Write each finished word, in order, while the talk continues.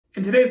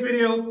In today's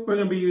video, we're going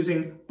to be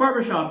using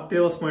Barbershop de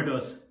los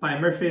Muertos by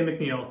Murphy and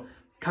McNeil.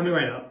 Coming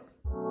right up.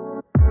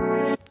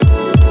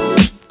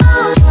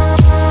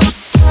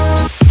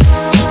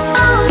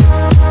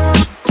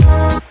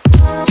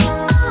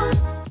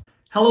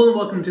 Hello and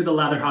welcome to the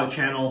Latherhog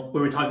channel,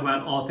 where we talk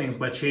about all things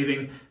wet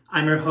shaving.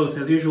 I'm your host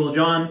as usual,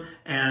 John,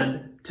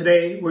 and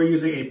today we're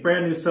using a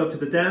brand new soap to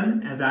the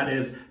den, and that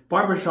is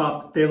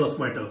Barbershop de los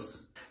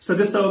Muertos. So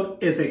this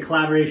soap is a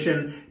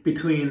collaboration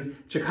between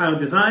Chicano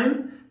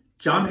Design,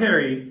 John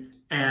Perry,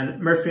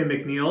 and Murphy and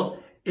McNeil.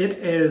 It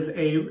is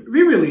a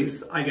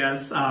re-release, I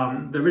guess.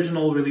 The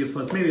original release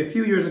was maybe a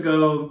few years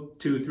ago,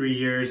 2-3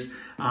 years.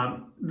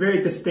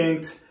 Very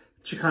distinct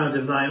Chicano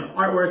Design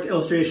artwork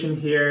illustration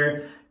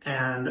here.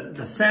 And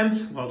the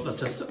scent, well,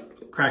 let's just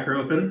crack her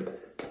open.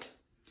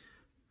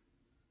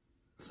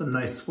 Some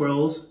nice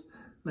swirls,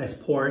 nice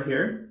pour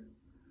here.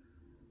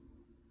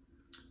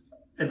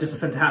 And just a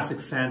fantastic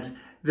scent.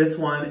 This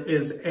one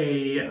is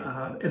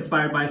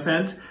inspired by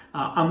scent,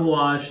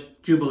 Amouage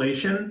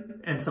Jubilation,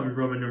 and some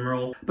Roman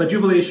numeral. But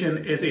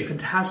Jubilation is a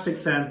fantastic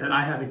scent that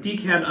I have a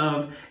decant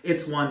of.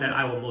 It's one that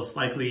I will most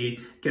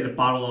likely get a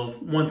bottle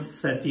of once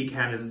said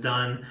decant is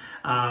done.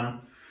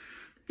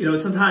 You know,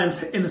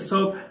 sometimes in the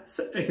soap,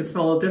 it can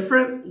smell a little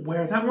different,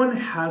 where that one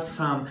has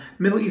some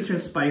Middle Eastern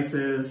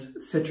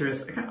spices,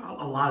 citrus,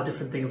 a lot of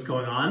different things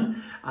going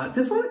on.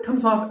 This one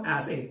comes off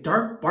as a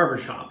dark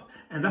barbershop.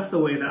 And that's the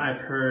way that I've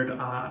heard.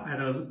 I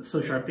know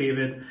So Sharp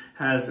David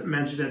has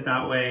mentioned it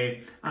that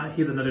way.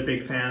 He's another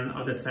big fan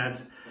of this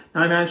scent.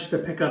 Now I managed to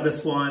pick up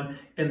this one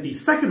in the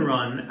second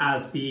run,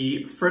 as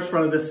the first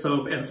run of this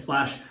soap and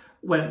splash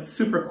went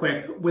super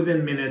quick,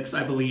 within minutes,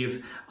 I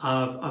believe,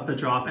 of the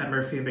drop at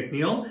Murphy and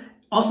McNeil.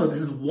 Also,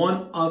 this is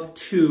one of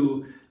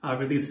two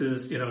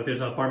releases. You know,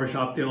 there's a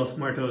Barbershop de los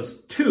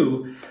Muertos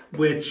 2,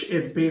 which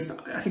is based,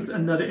 I think it's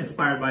another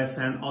inspired by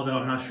scent, although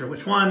I'm not sure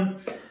which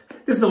one.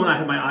 This is the one I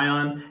had my eye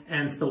on,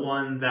 and it's the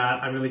one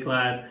that I'm really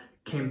glad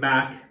came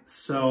back.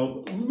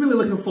 So really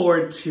looking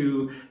forward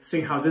to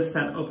seeing how this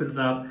scent opens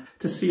up,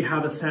 to see how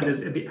the scent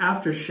is in the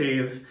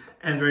aftershave,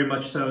 and very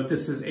much so,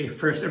 this is a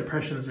first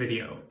impressions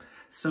video.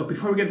 So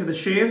before we get to the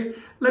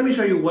shave, let me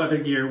show you what other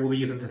gear we'll be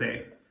using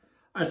today.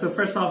 All right, so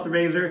first off the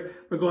razor,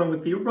 we're going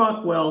with the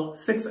Rockwell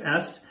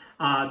 6S.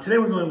 Today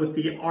we're going with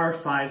the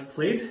R5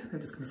 plate. I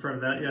just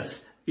confirmed that,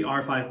 yes, the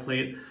R5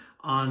 plate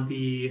on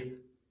the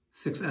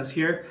 6S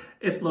here.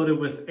 It's loaded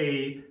with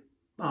a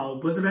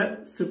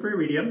Elizabeth Super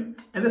Iridium,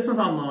 and this one's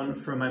on loan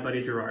from my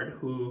buddy Gerard,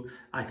 who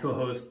I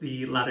co-host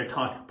the Lather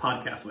Talk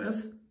podcast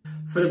with.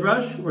 For the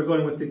brush, we're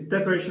going with the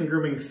Declaration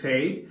Grooming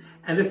Fay,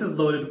 and this is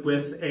loaded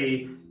with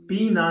a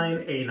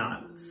B9A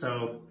knot.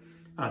 So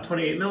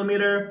 28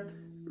 millimeter,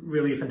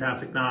 really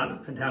fantastic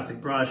knot, fantastic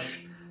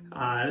brush.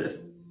 It's a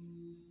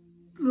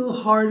little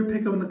hard to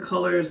pick up in the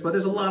colors, but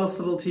there's a lot of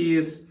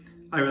subtleties.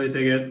 I really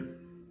dig it.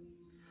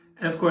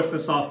 And of course, for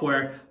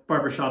software,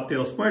 Barbershop de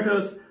los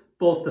Muertos,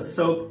 both the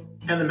soap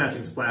and the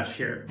matching splash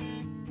here.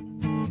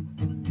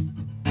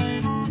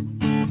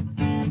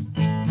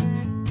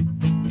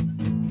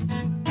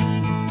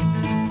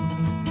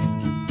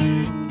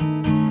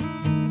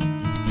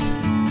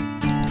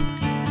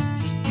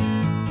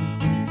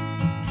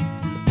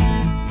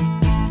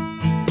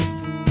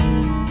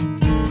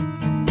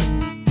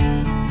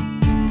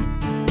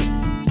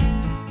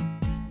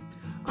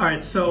 All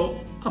right, so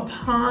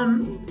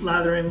upon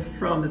lathering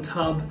from the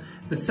tub,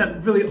 the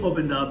scent really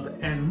opened up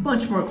and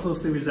much more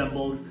closely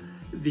resembled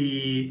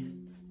the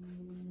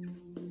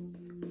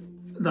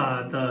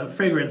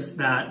fragrance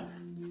that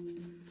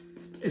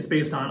is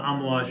based on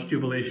Amouage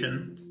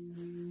Jubilation.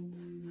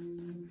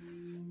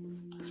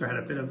 So I had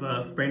a bit of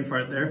a brain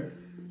fart there.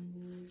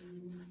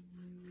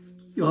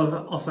 You'll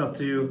also have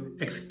to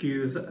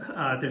excuse,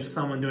 there's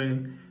someone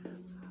doing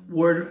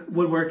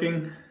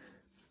woodworking,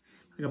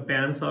 like a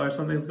bandsaw or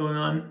something's going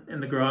on in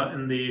the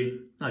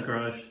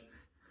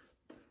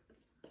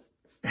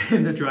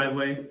in the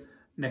driveway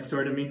next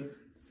door to me.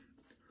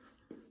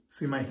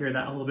 So you might hear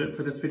that a little bit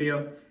for this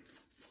video.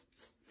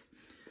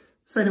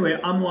 So anyway,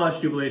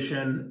 Amouage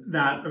Jubilation,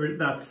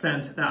 that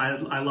scent that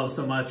I love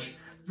so much,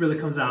 really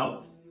comes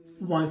out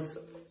once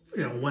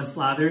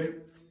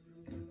lathered.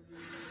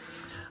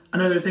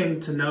 Another thing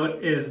to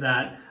note is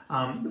that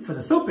for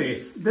the soap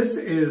base, this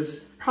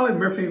is probably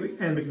Murphy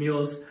and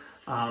McNeil's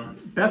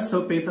best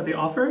soap base that they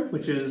offer,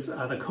 which is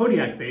the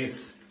Kodiak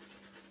base.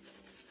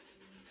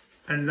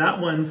 And that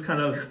one's kind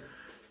of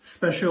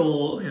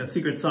special,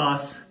 secret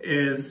sauce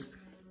is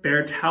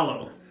bear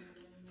tallow.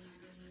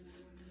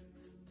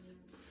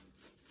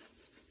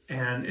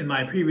 And in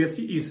my previous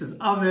uses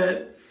of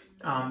it,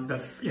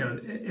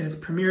 in its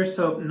premier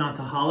soap,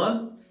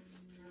 Nantahala,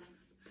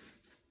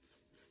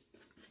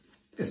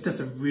 it's just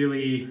a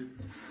really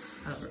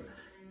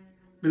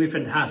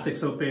fantastic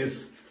soap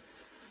base.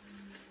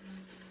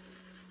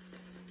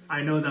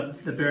 I know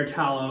that the bear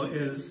tallow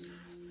is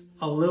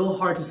a little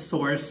hard to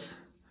source,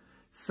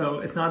 so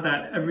it's not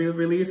that every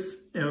release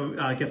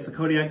gets the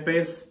Kodiak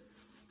base.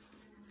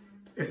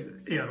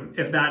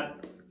 If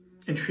that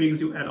intrigues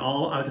you at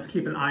all, I'll just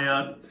keep an eye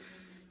out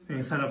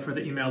and sign up for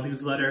the email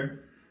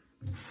newsletter.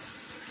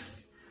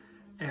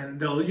 And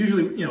they'll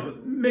usually, you know,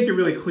 make it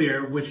really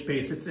clear which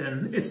base it's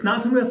in. It's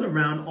not something that's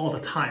around all the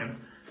time.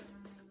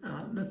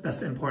 That's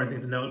the important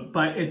thing to note.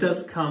 But it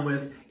does come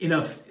with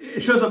enough,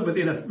 it shows up with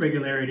enough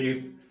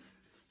regularity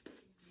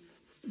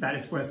that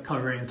it's worth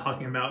covering and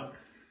talking about.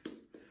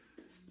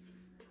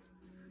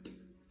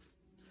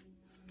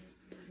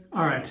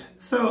 All right,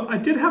 so I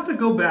did have to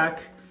go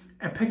back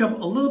and pick up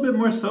a little bit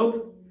more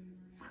soap.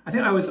 I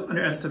think I always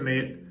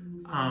underestimate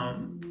how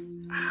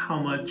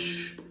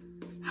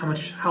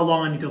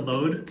long I need to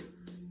load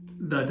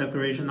the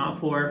declaration knot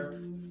for.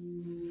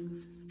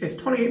 It's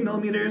 28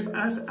 millimeters.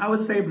 As I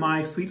would say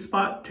my sweet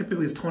spot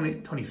typically is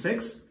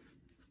 26.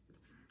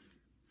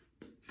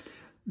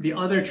 The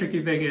other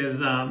tricky thing is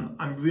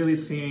I'm really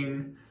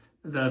seeing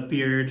the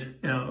beard,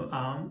 you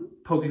know,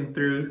 poking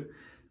through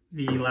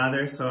the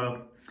lather,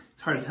 so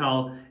it's hard to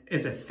tell,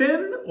 is it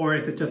thin or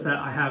is it just that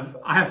I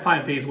have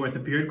 5 days worth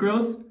of beard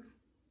growth?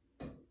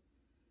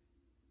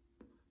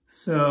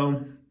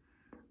 So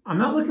I'm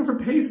not looking for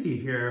pasty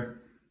here.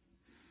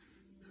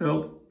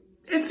 So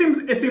it seems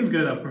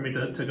good enough for me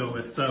to go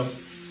with. So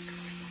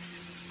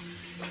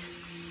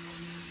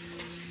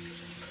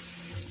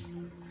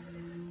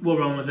we'll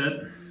run with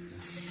it.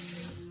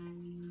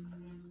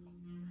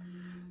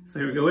 So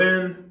here we go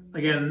in.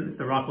 Again, it's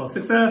the Rockwell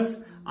Success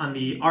on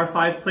the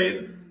R5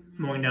 plate,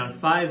 mowing down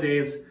 5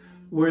 days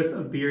worth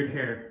of beard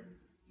hair.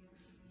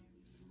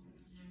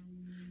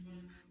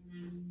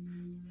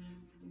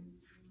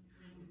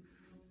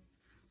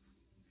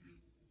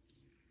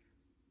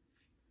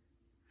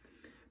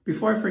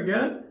 Before I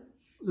forget,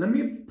 let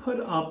me put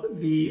up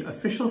the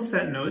official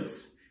scent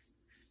notes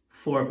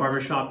for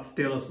Barbershop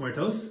de los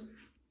Muertos.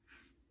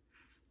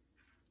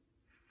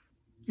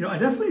 You know, I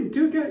definitely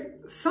do get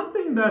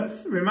something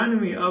that's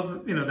reminding me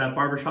of, you know, that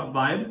barbershop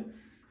vibe.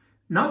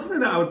 Not something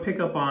that I would pick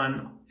up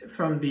on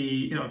from the,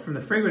 you know, from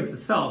the fragrance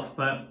itself,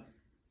 but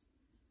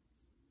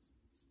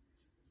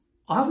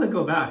I'll have to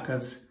go back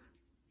because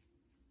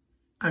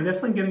I'm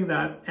definitely getting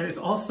that. And it's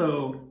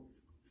also,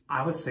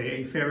 I would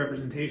say, a fair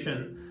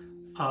representation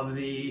of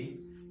the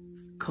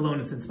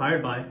cologne it's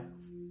inspired by.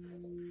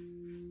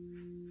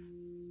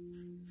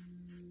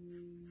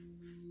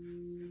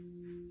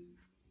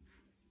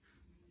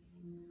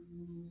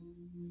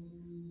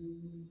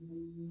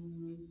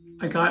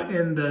 I got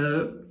in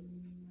the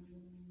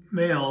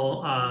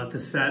mail the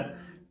set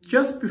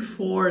just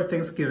before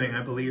Thanksgiving,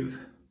 I believe.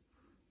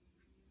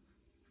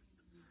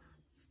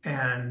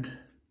 And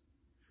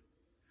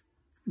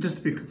just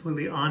to be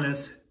completely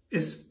honest,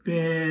 it's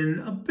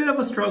been a bit of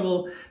a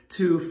struggle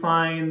to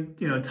find,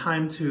 you know,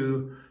 time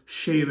to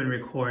shave and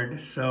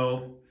record.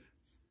 So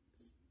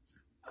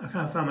I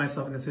kind of found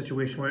myself in a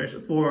situation where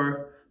 4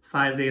 or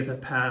 5 days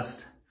have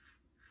passed.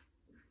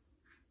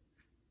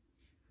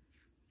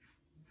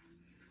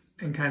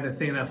 And kind of the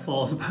thing that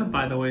falls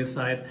by the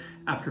wayside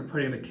after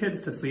putting the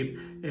kids to sleep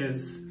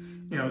is,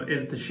 you know,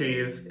 is the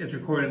shave, is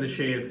recording the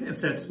shave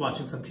instead of just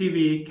watching some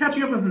TV,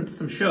 catching up on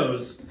some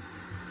shows,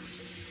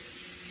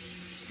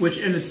 which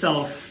in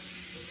itself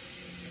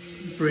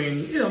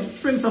bring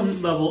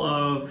some level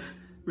of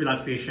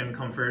relaxation,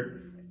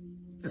 comfort,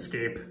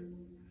 escape.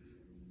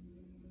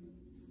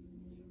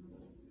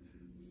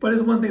 But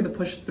it's one thing to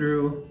push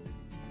through.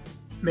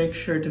 Make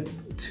sure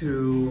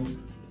to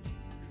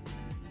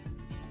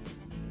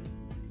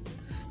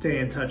stay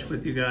in touch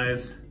with you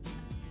guys.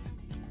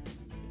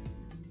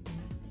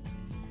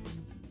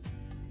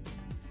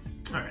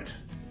 All right.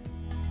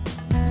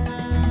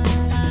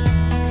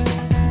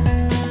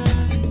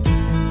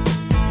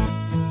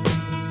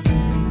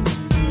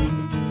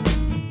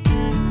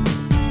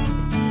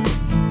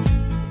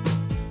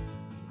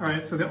 All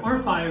right, so the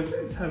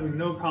R5 is having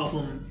no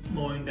problem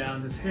mowing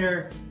down this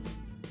hair.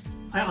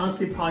 I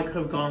honestly probably could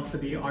have gone for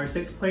the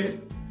R6 plate.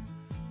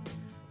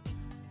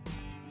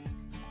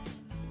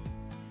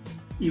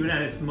 Even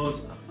at its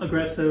most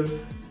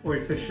aggressive or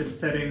efficient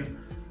setting,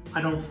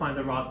 I don't find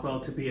the Rockwell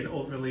to be an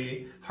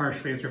overly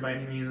harsh razor by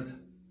any means.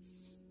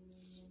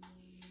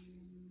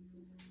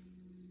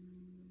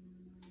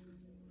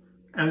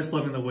 I'm just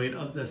loving the weight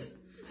of this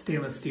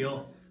stainless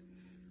steel.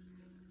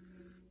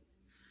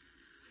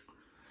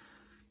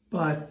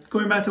 But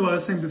going back to what I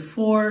was saying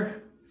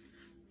before,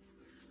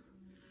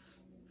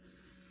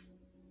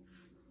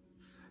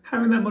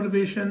 having that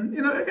motivation,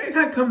 you know, it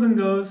kind of comes and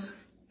goes.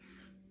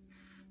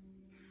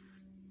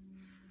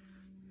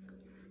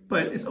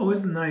 But it's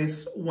always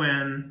nice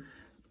when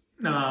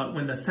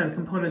the scent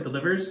component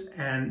delivers,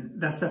 and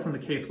that's definitely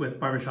the case with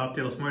Barbershop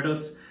de los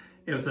Muertos.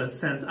 It was a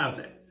scent I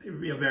was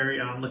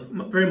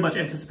very much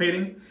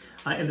anticipating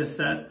in this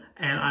set,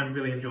 and I'm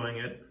really enjoying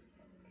it.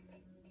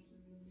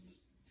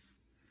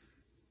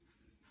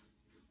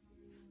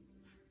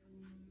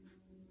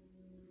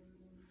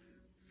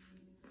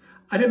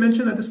 I didn't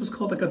mention that this was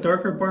called like a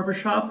darker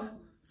barbershop,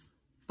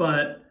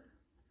 but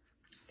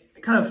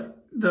kind of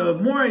the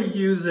more I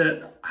use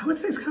it, I would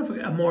say it's kind of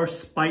a more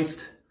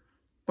spiced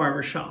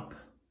barbershop.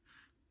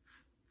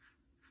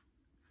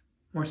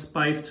 More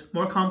spiced,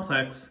 more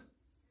complex.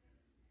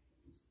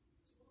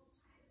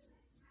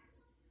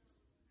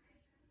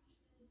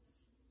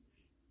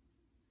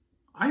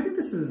 I think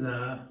this is,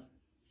 I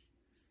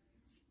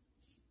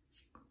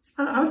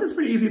would say it's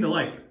pretty easy to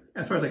like.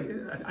 As far as like,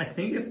 I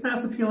think it's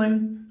mass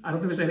appealing. I don't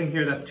think there's anything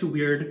here that's too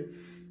weird.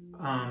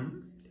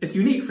 It's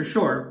unique for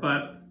sure,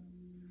 but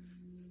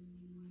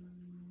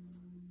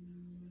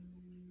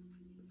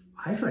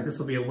I feel like this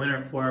will be a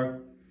winner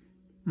for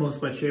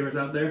most wet shavers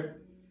out there.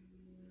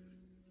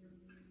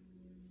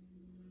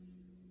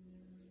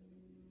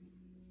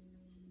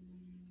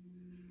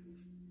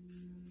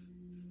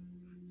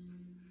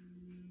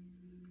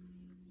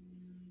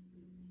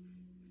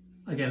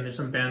 Again, there's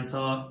some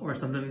bandsaw or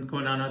something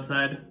going on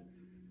outside.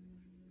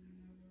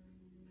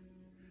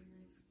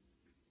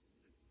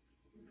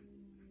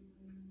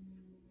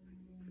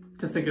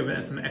 Just think of it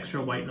as some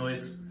extra white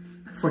noise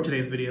for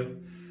today's video.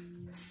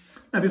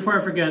 Now, before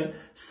I forget,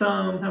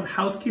 some kind of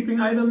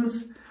housekeeping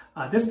items.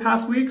 This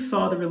past week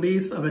saw the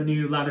release of a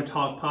new Lather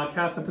Talk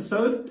podcast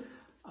episode.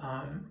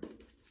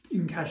 You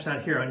can catch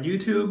that here on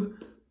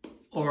YouTube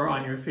or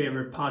on your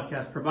favorite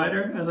podcast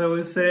provider, as I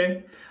always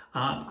say.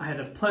 I had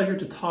a pleasure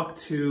to talk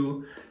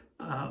to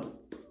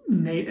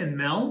Nate and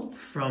Mel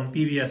from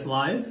BBS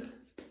Live.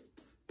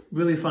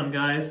 Really fun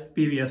guys.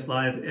 BBS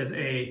Live is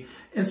a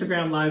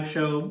Instagram live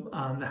show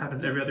that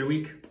happens every other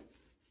week,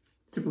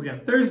 typically on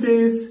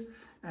Thursdays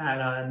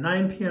at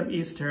 9 p.m.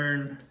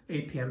 Eastern,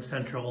 8 p.m.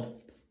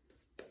 Central,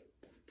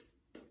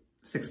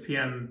 6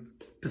 p.m.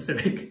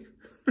 Pacific.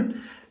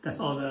 That's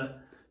all the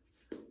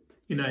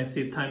United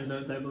States time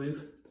zones, I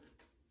believe.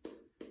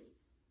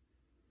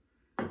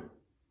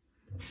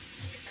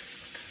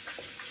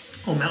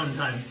 Oh, Mountain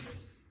Time.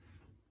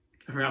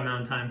 I forgot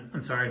Mountain Time.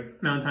 I'm sorry.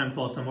 Mountain Time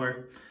falls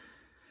somewhere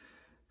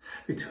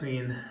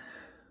between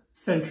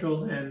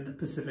Central and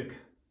Pacific.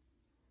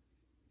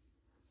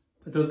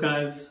 But those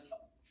guys,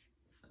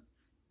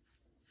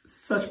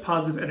 such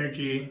positive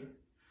energy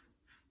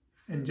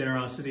and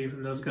generosity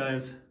from those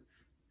guys.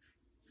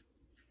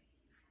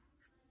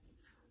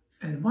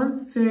 And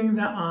one thing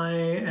that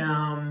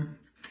I'm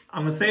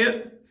gonna say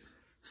it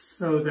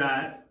so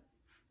that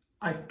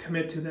I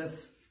commit to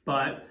this,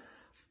 but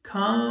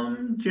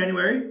come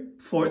January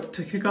 4th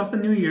to kick off the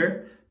new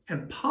year,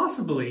 and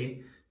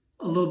possibly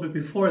a little bit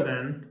before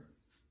then,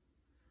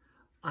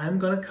 I'm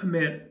gonna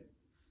commit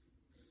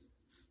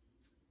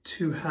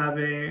to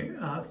having,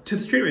 to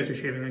the straight razor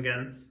shaving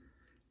again.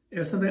 It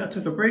was something I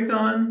took a break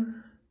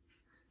on.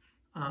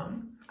 I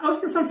was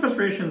getting some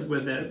frustrations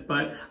with it,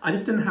 but I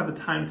just didn't have the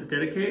time to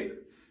dedicate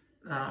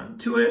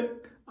to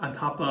it, on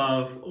top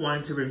of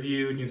wanting to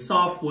review new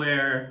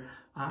software,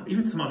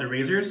 even some other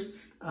razors.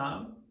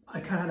 I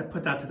kind of had to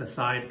put that to the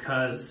side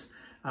because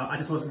I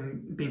just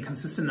wasn't being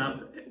consistent enough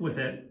with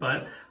it.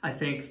 But I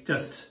think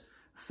just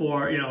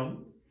for, you know,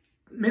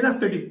 maybe not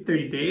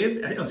 30 days,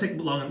 it'll take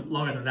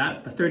longer than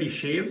that, but 30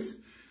 shaves,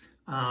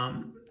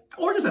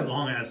 or just as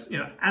long as, you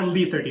know, at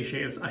least 30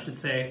 shaves, I should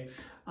say.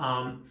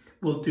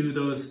 We'll do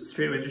those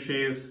straight razor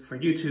shaves for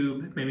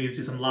YouTube, maybe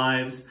do some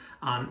lives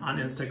on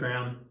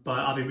Instagram, but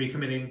I'll be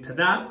recommitting to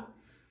that.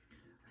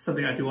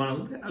 Something I do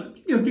want to,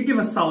 you know, give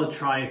a solid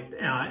try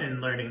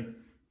in learning.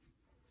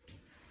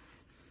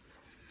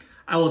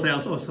 I will say I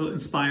was also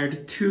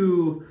inspired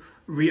to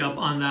re-up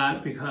on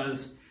that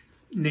because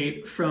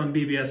Nate from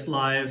BBS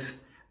Live,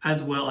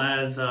 as well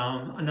as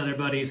another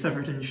buddy,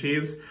 Sepharton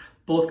Shaves,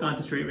 both got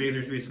into straight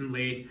razors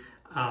recently.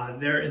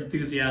 Their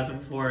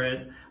enthusiasm for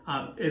it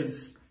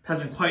has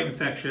been quite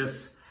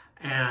infectious,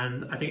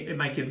 and I think it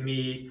might give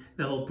me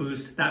the little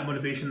boost, that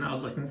motivation that I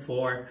was looking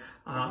for.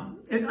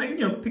 And I, you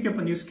know, pick up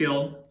a new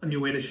skill, a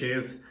new way to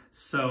shave.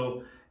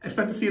 So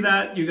expect to see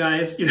that, you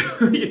guys. You know,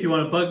 if you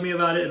want to bug me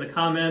about it in the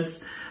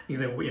comments, you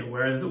can say, you know,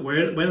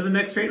 when's the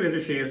next straight razor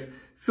shave?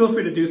 Feel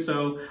free to do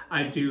so.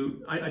 I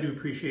do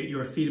appreciate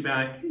your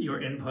feedback,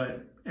 your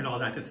input, and all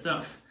that good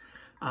stuff.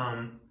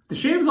 The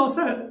shave is all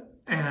set,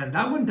 and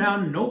that went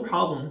down no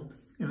problem.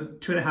 You know,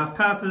 2.5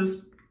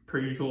 passes, per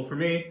usual for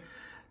me.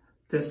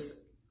 This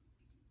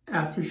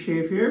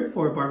aftershave here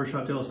for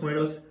Barbershop de los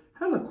Muertos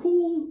has a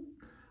cool,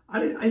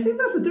 I think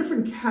that's a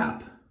different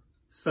cap.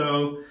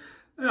 So,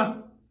 yeah,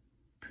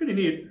 pretty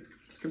neat.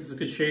 Let's give this a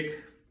good shake.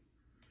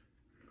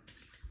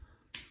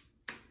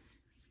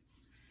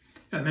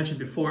 I mentioned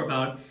before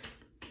about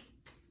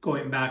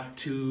going back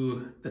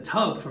to the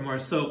tub for more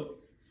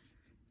soap.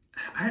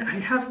 I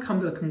have come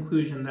to the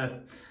conclusion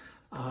that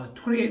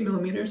 28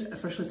 millimeters,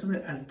 especially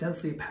something as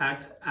densely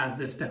packed as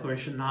this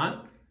Declaration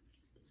knot,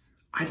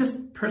 I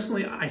just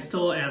personally, I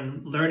still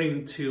am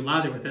learning to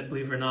lather with it,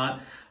 believe it or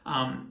not.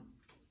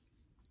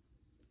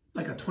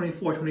 Like a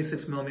 24,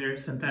 26 millimeter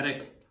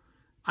synthetic,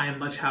 I am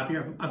much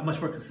happier. I have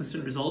much more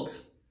consistent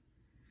results.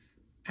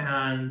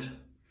 And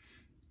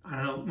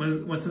I don't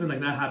know, when something like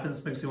that happens,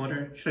 it makes me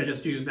wonder, should I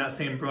just use that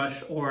same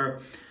brush,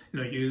 or, you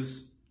know,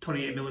 use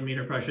 28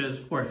 millimeter brushes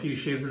for a few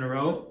shaves in a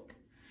row?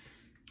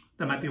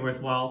 That might be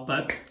worthwhile,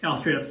 but I'll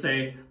straight up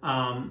say,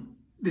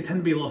 they tend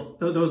to be a little,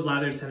 those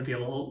lathers tend to be a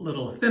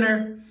little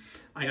thinner.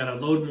 I gotta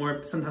load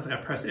more, sometimes I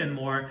gotta press in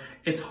more.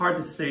 It's hard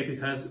to say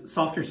because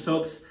softer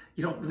soaps,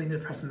 you don't really need to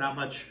press in that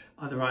much,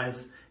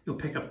 otherwise you'll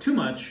pick up too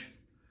much.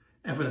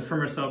 And for the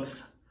firmer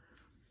soaps,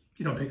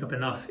 you don't pick up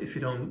enough if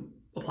you don't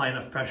apply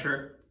enough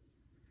pressure.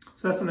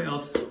 So that's something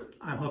else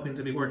I'm hoping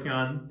to be working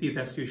on these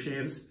next few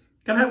shaves.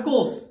 Gotta have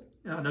goals.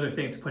 Another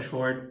thing to push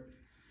forward.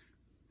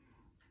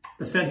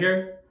 The scent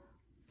here,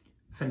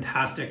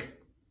 fantastic.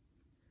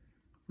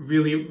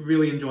 Really,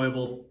 really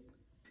enjoyable.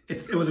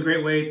 It was a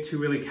great way to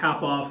really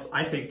cap off,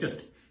 I think,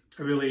 just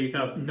a really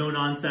kind of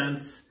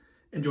no-nonsense,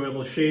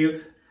 enjoyable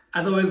shave.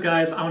 As always,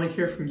 guys, I want to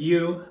hear from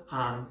you.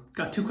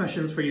 Got 2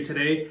 questions for you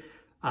today.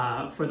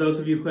 For those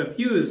of you who have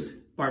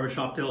used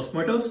Barbershop de los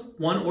Muertos,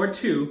 1 or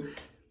 2,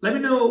 let me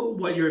know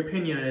what your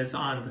opinion is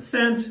on the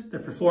scent, the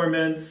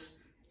performance,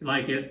 you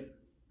like it,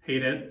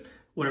 hate it,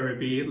 whatever it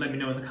be. Let me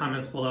know in the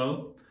comments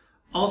below.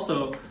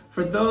 Also,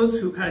 for those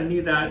who kind of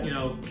need that,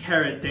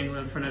 carrot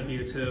dangling in front of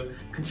you to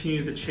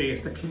continue the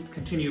chase, to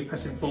continue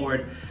pressing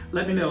forward,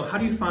 let me know, how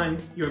do you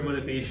find your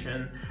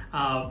motivation?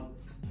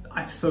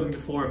 I've spoken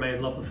before about my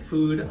love of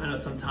food. I know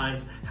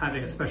sometimes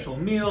having a special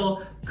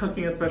meal,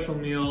 cooking a special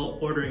meal,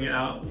 ordering it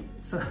out,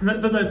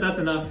 sometimes that's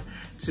enough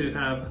to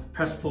kind of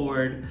press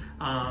forward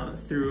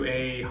through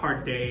a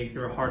hard day,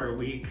 through a harder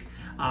week.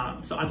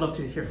 So I'd love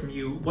to hear from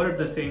you. What are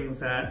the things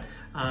that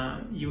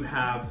you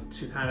have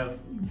to kind of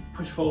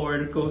push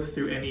forward, go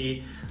through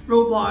any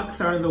roadblocks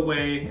that are in the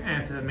way,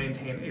 and to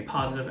maintain a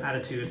positive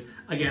attitude?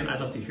 Again, I'd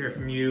love to hear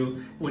from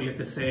you, what you have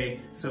to say,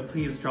 so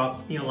please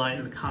drop me a line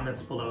in the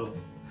comments below.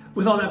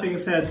 With all that being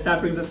said,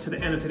 that brings us to the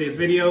end of today's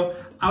video.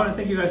 I want to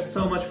thank you guys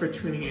so much for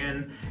tuning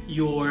in.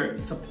 Your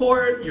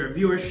support, your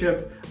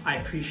viewership, I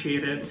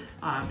appreciate it.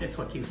 It's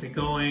what keeps me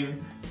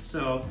going.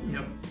 So,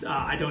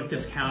 I don't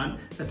discount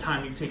the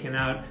time you've taken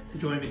out to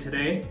join me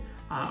today.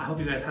 I hope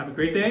you guys have a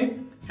great day,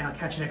 and I'll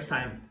catch you next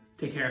time.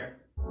 Take care.